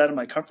little bit out of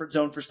my comfort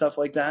zone for stuff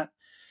like that.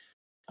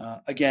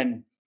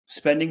 Again,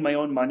 spending my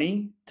own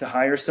money to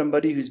hire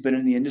somebody who's been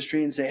in the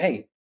industry and say,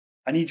 hey,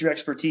 I need your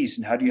expertise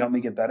and how do you help me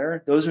get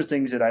better? Those are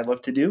things that I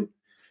look to do.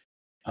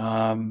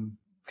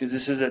 Because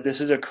this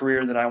is a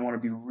career that I want to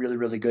be really,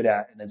 really good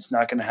at. And it's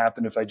not going to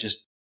happen if I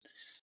just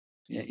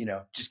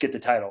get the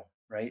title,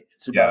 right?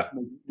 It's about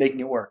making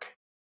it work.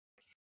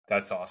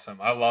 That's awesome.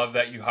 I love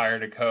that you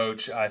hired a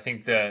coach. I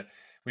think that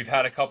we've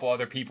had a couple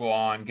other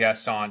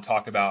guests on,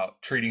 talk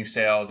about treating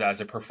sales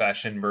as a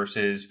profession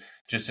versus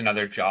just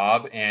another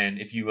job. And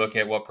if you look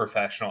at what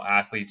professional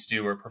athletes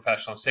do, or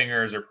professional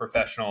singers or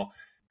professional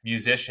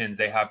musicians,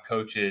 they have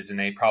coaches and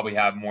they probably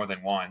have more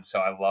than one. So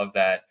I love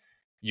that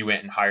you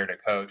went and hired a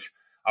coach.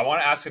 I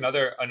want to ask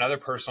another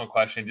personal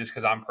question, just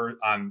because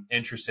I'm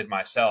interested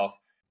myself.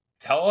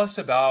 Tell us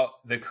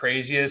about the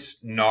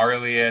craziest,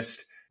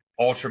 gnarliest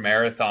ultra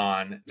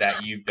marathon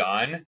that you've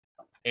done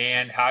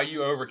and how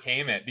you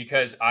overcame it,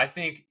 because I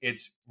think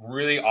it's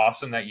really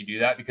awesome that you do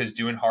that, because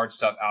doing hard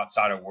stuff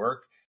outside of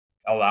work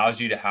allows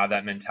you to have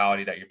that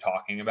mentality that you're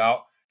talking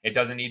about. It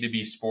doesn't need to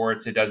be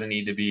sports. It doesn't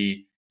need to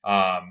be,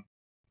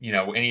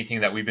 anything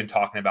that we've been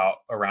talking about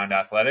around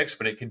athletics,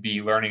 but it could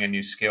be learning a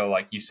new skill,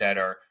 like you said,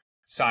 or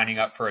signing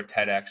up for a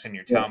TEDx in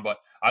your town. Yeah. But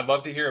I'd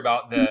love to hear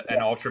about an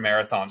ultra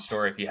marathon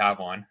story if you have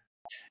one.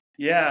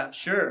 Yeah,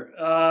 sure.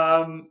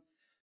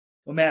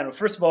 Well,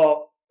 first of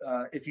all,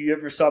 if you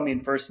ever saw me in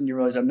person, you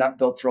realize I'm not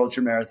built for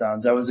ultra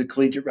marathons. I was a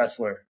collegiate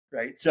wrestler,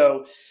 right?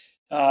 So,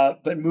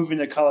 but moving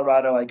to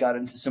Colorado, I got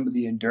into some of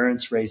the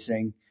endurance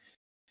racing.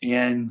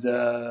 And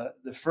the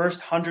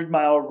first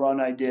 100-mile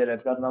run I did,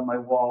 I've got it on my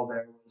wall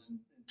there, was in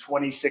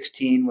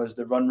 2016, was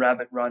the Run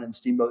Rabbit Run in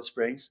Steamboat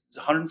Springs. It was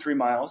 103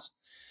 miles.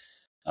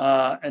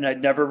 And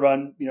I'd never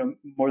run,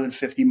 more than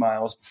 50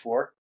 miles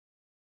before.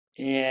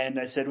 And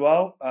I said,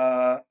 well,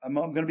 I'm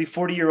going to be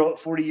 40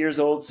 years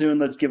old soon.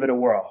 Let's give it a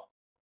whirl.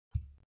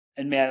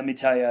 And man, let me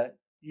tell you,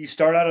 you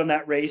start out on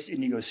that race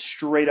and you go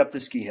straight up the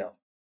ski hill.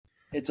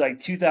 It's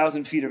like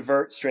 2,000 feet of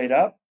vert straight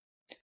up.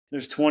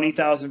 There's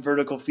 20,000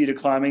 vertical feet of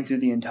climbing through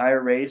the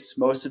entire race.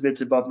 Most of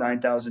it's above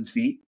 9,000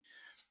 feet.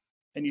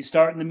 And you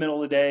start in the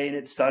middle of the day and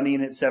it's sunny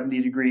and it's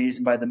 70 degrees.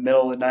 And by the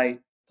middle of the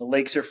night, the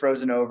lakes are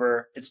frozen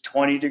over. It's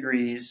 20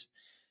 degrees.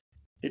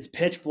 It's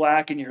pitch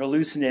black and you're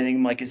hallucinating.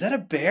 I'm like, is that a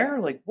bear?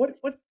 Like,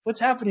 what's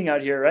happening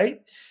out here,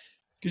 right?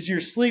 Because you're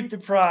sleep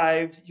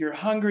deprived, you're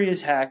hungry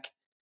as heck.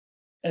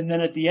 And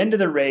then at the end of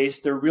the race,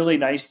 they're really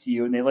nice to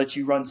you and they let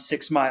you run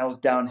 6 miles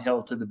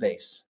downhill to the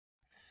base.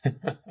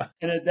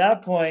 And at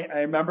that point, I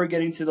remember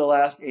getting to the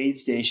last aid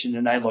station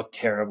and I looked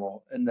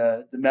terrible. And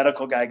the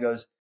medical guy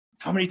goes,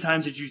 how many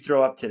times did you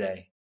throw up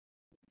today?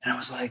 And I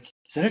was like,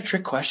 is that a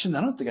trick question?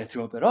 I don't think I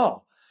threw up at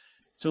all.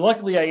 So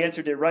luckily I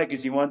answered it right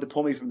because he wanted to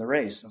pull me from the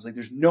race. I was like,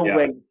 there's no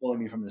way you're pulling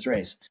me from this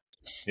race.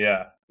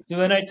 Yeah. So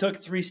then I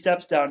took 3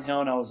 steps downhill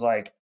and I was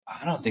like,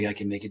 I don't think I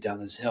can make it down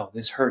this hill.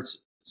 This hurts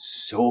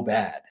so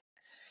bad.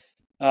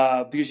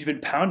 Because you've been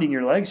pounding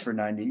your legs for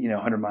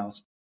 100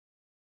 miles,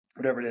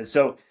 whatever it is.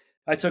 So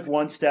I took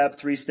 1 step,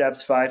 3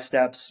 steps, 5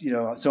 steps,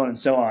 so on and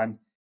so on.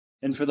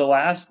 And for the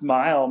last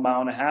mile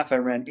and a half, I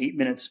ran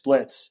 8-minute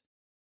splits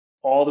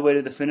all the way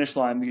to the finish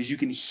line, because you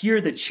can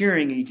hear the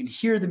cheering and you can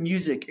hear the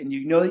music and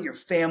you know that your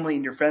family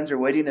and your friends are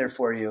waiting there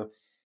for you.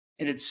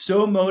 And it's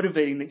so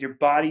motivating that your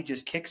body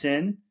just kicks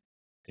in,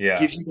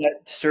 gives you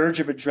that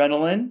surge of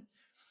adrenaline.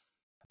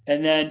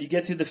 And then you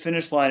get through the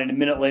finish line and a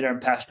minute later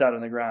I'm passed out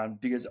on the ground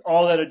because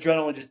all that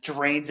adrenaline just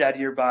drains out of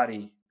your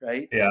body,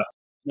 right? Yeah.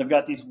 And I've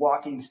got these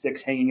walking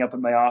sticks hanging up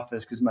in my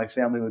office because my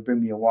family would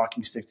bring me a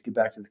walking stick to get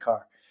back to the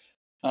car.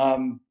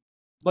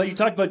 But you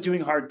talked about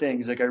doing hard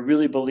things. Like I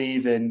really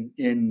believe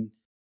in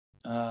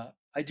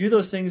I do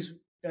those things.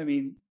 I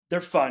mean,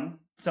 they're fun.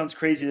 It sounds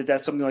crazy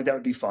that something like that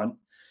would be fun.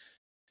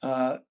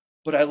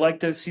 But I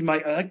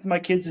like my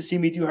kids to see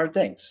me do hard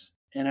things,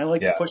 and I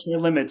like to push their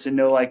limits and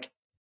know like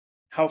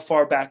how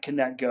far back can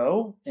that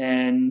go.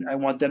 And I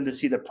want them to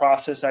see the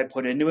process I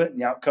put into it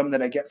and the outcome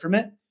that I get from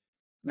it.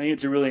 I think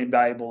it's a really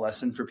invaluable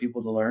lesson for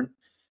people to learn.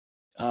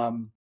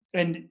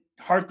 And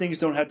hard things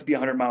don't have to be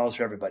 100 miles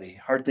for everybody.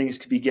 Hard things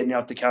could be getting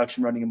off the couch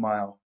and running a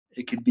mile.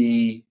 It could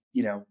be,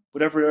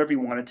 whatever you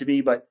want it to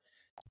be. But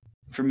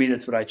for me,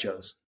 that's what I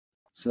chose.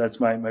 So that's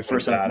my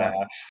first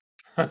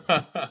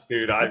badass.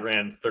 Dude, I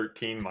ran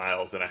 13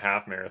 miles in a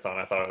half marathon.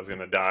 I thought I was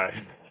going to die.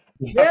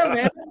 Yeah,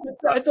 man.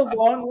 It's a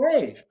long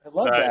way. I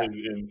love that. That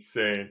is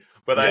insane.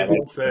 But I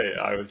did say,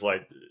 I was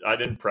like, I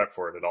didn't prep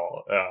for it at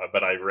all.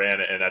 But I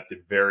ran it. And at the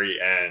very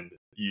end,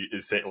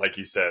 like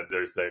you said,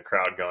 there's the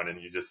crowd going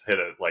and you just hit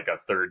like a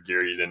third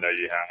gear you didn't know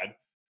you had.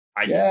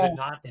 I could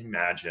not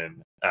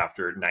imagine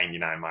after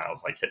 99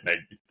 miles, like hitting a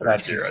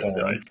third gear. I'd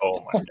be like,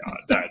 oh my God,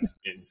 that's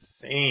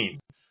insane.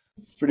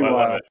 It's pretty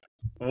wild.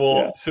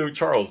 Well, so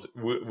Charles,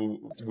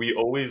 we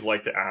always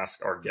like to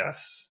ask our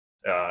guests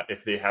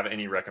if they have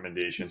any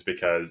recommendations,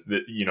 because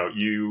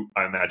you,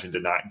 I imagine,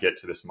 did not get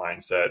to this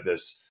mindset,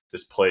 this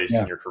place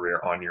in your career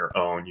on your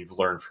own. You've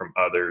learned from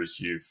others.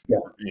 You've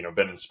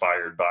been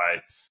inspired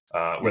by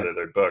whether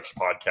they're books,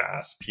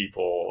 podcasts,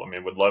 people. I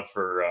mean, would love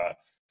for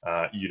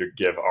you to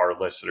give our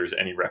listeners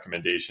any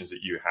recommendations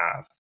that you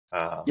have,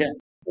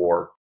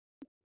 or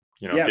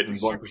getting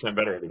 1%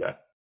 better every day.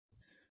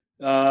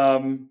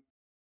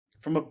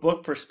 From a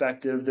book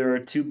perspective, there are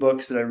two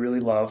books that I really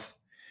love.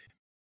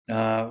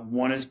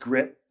 One is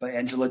Grit by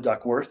Angela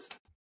Duckworth.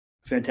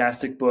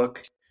 Fantastic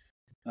book.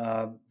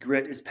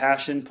 Grit is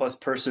passion plus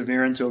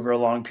perseverance over a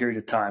long period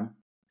of time.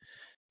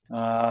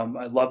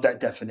 I love that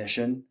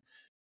definition.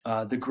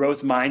 The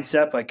Growth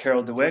Mindset by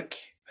Carol Dweck,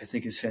 I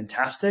think, is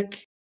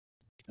fantastic.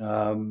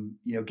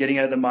 Getting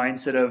out of the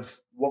mindset of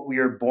what we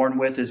are born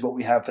with is what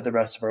we have for the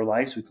rest of our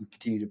lives. We can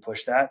continue to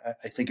push that.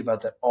 I think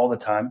about that all the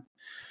time.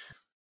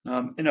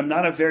 And I'm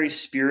not a very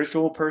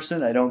spiritual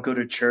person. I don't go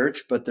to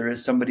church, but there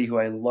is somebody who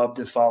I love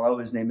to follow.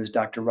 His name is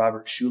Dr.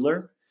 Robert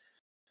Schuller.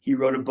 He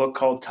wrote a book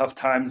called Tough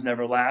Times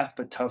Never Last,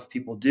 but Tough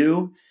People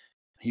Do.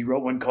 He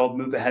wrote one called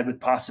Move Ahead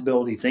with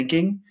Possibility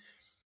Thinking.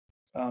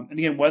 And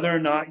again, whether or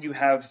not you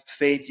have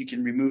faith, you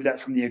can remove that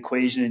from the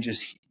equation and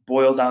just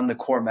boil down the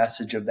core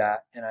message of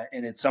that.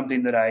 And it's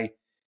something that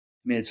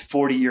it's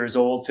 40 years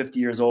old, 50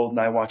 years old, and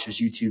I watch his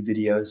YouTube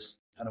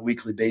videos on a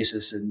weekly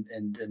basis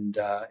and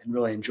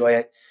really enjoy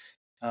it.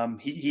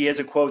 He has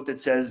a quote that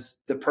says,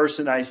 "The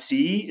person I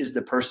see is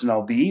the person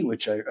I'll be,"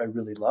 which I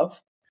really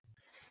love.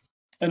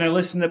 And I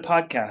listen to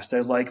podcasts. I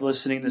like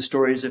listening to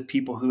stories of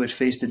people who had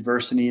faced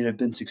adversity and have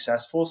been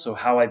successful. So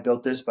How I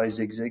Built This by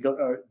Zig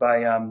Ziglar,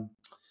 by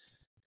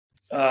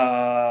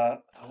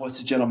what's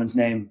the gentleman's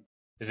name?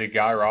 Is it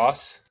Guy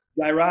Raz?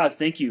 Guy Raz,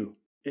 thank you.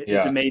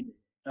 It's amazing.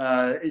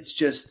 It's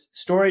just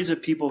stories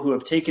of people who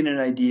have taken an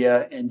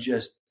idea and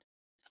just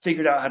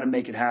figured out how to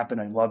make it happen.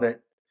 I love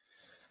it.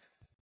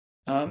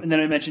 And then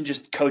I mentioned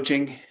just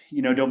coaching.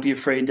 Don't be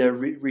afraid to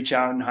reach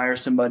out and hire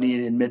somebody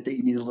and admit that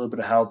you need a little bit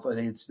of help. I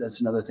think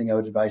that's another thing I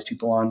would advise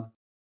people on.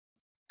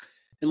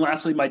 And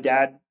lastly, my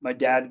dad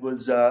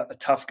was a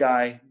tough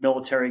guy,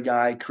 military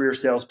guy, career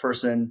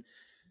salesperson,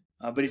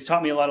 but he's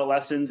taught me a lot of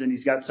lessons, and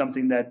he's got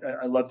something that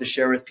I love to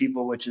share with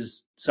people, which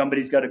is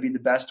somebody's got to be the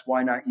best.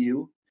 Why not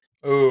you?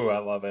 Ooh, I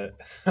love it.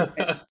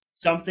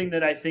 Something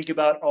that I think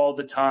about all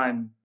the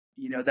time.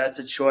 That's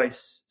a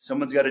choice.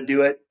 Someone's got to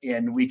do it,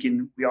 and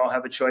we all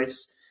have a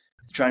choice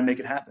to try and make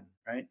it happen.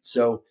 Right.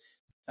 So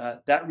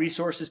that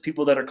resource is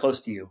people that are close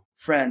to you,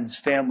 friends,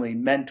 family,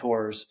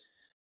 mentors.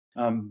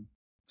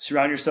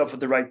 Surround yourself with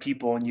the right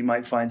people, and you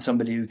might find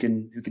somebody who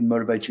can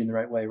motivate you in the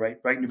right way, right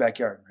in your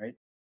backyard. Right.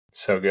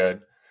 So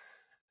good.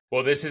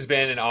 Well, this has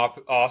been an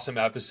awesome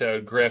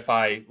episode. Griff,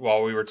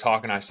 while we were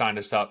talking, I signed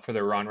us up for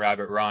the Run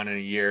Rabbit Run in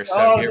a year.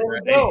 So get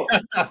ready. I'll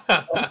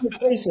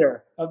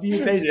be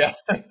a pacer. Yeah.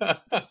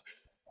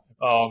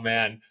 Oh,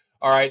 man.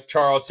 All right,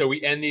 Charles. So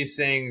we end these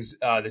things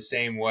the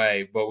same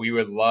way, but we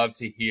would love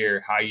to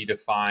hear how you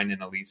define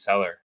an elite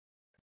seller.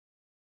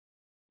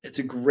 It's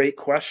a great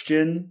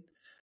question.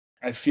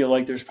 I feel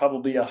like there's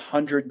probably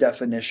 100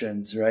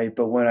 definitions, right?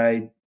 But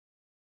when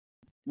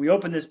we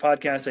opened this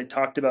podcast, I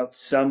talked about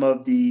some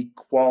of the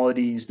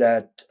qualities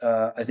that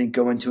I think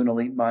go into an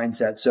elite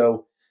mindset.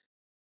 So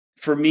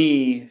for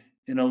me,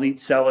 an elite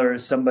seller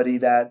is somebody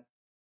that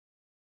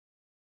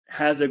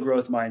has a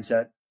growth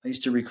mindset. I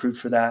used to recruit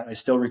for that. I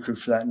still recruit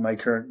for that in my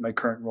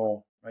current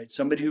role, right?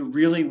 Somebody who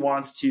really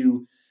wants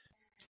to,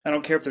 I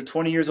don't care if they're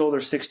 20 years old or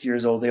 60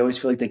 years old, they always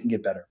feel like they can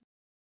get better.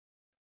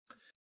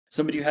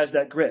 Somebody who has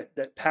that grit,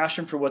 that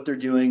passion for what they're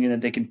doing, and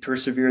that they can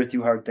persevere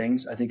through hard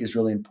things, I think is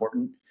really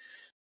important.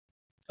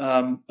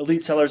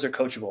 Elite sellers are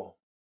coachable,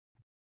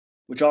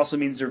 which also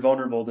means they're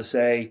vulnerable to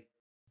say,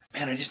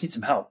 man, I just need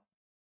some help.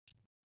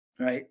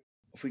 right?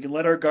 If we can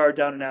let our guard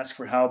down and ask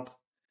for help,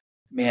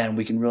 man,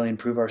 we can really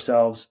improve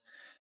ourselves.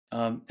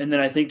 And then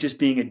I think just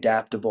being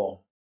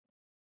adaptable.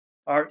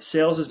 Our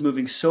sales is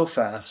moving so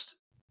fast.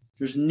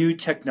 There's new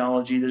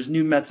technology, there's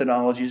new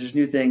methodologies, there's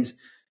new things.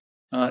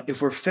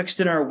 If we're fixed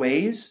in our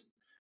ways,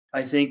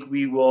 I think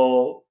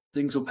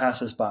things will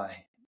pass us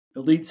by.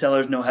 Elite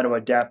sellers know how to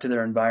adapt to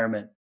their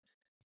environment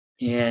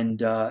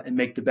and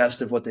make the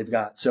best of what they've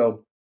got.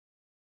 So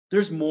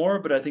there's more,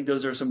 but I think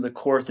those are some of the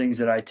core things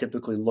that I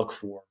typically look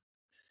for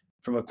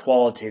from a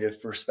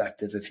qualitative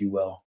perspective, if you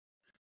will.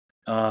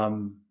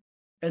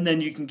 And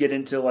then you can get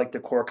into like the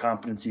core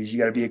competencies. You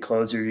got to be a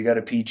closer, you got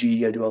to PG,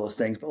 you got to do all those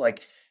things. But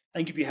like, I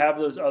think if you have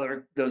those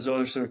other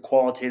sort of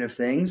qualitative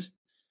things,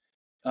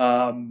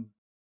 and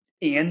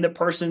the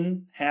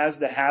person has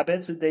the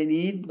habits that they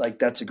need, like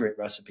that's a great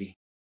recipe.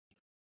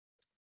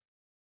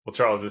 Well,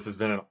 Charles, this has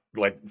been,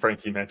 like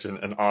Frankie mentioned,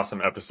 an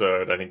awesome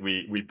episode. I think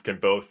we can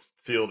both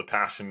feel the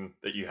passion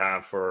that you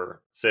have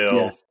for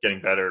sales, getting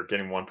better,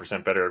 getting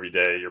 1% better every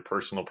day, your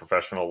personal,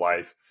 professional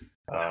life.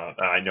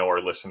 I know our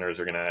listeners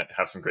are going to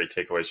have some great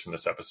takeaways from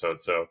this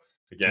episode. So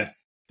again,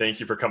 thank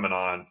you for coming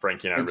on,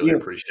 Frankie, and I really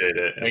appreciate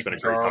it. And it's been a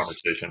great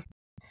conversation.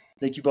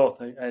 Thank you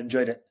both. I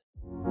enjoyed it.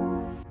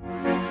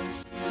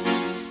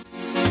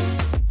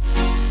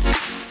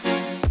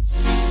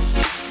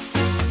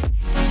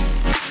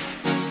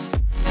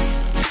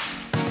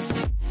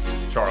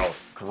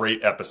 Charles,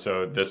 great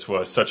episode. This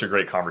was such a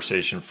great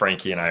conversation.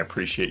 Frankie and I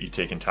appreciate you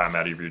taking time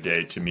out of your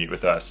day to meet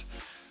with us.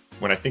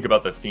 When I think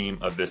about the theme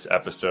of this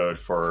episode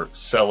for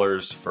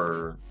sellers,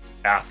 for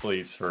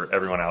athletes, for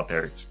everyone out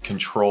there, it's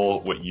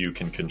control what you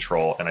can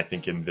control. And I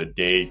think in the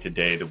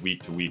day-to-day, the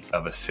week-to-week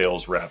of a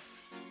sales rep,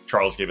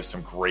 Charles gave us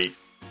some great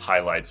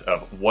highlights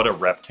of what a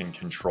rep can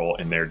control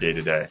in their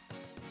day-to-day.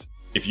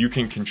 If you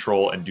can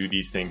control and do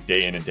these things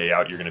day in and day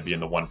out, you're going to be in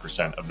the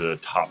 1% of the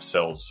top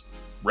sales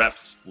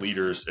reps,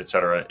 leaders, et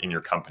cetera, in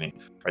your company,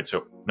 right?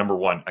 So number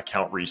one,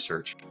 account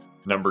research.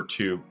 Number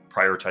two,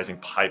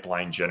 prioritizing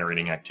pipeline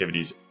generating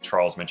activities.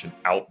 Charles mentioned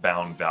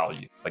outbound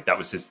value. Like that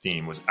was his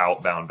theme, was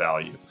outbound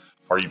value.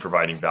 Are you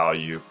providing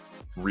value,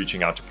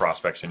 reaching out to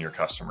prospects and your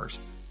customers?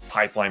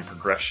 Pipeline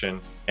progression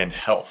and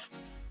health.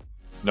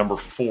 Number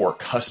four,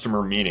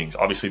 customer meetings.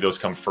 Obviously those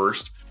come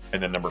first.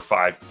 And then number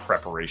five,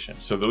 preparation.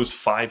 So those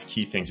 5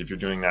 key things, if you're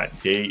doing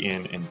that day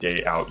in and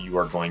day out, you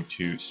are going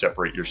to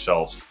separate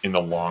yourselves in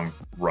the long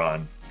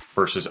run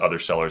versus other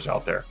sellers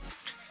out there.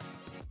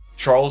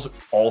 Charles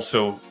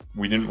also,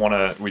 we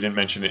didn't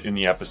mention it in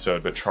the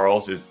episode, but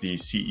Charles is the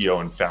CEO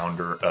and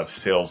founder of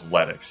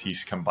Salesletics.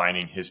 He's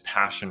combining his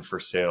passion for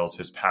sales,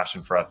 his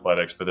passion for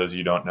athletics. For those of you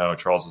who don't know,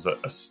 Charles was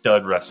a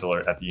stud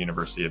wrestler at the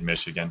University of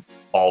Michigan,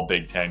 all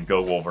Big Ten,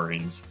 go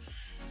Wolverines.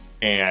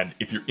 And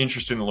if you're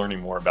interested in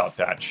learning more about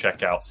that,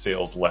 check out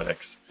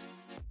Salesletics,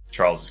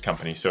 Charles's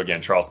company. So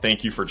again, Charles,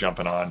 thank you for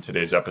jumping on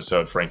today's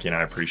episode. Frankie and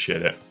I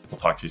appreciate it. We'll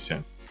talk to you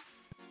soon.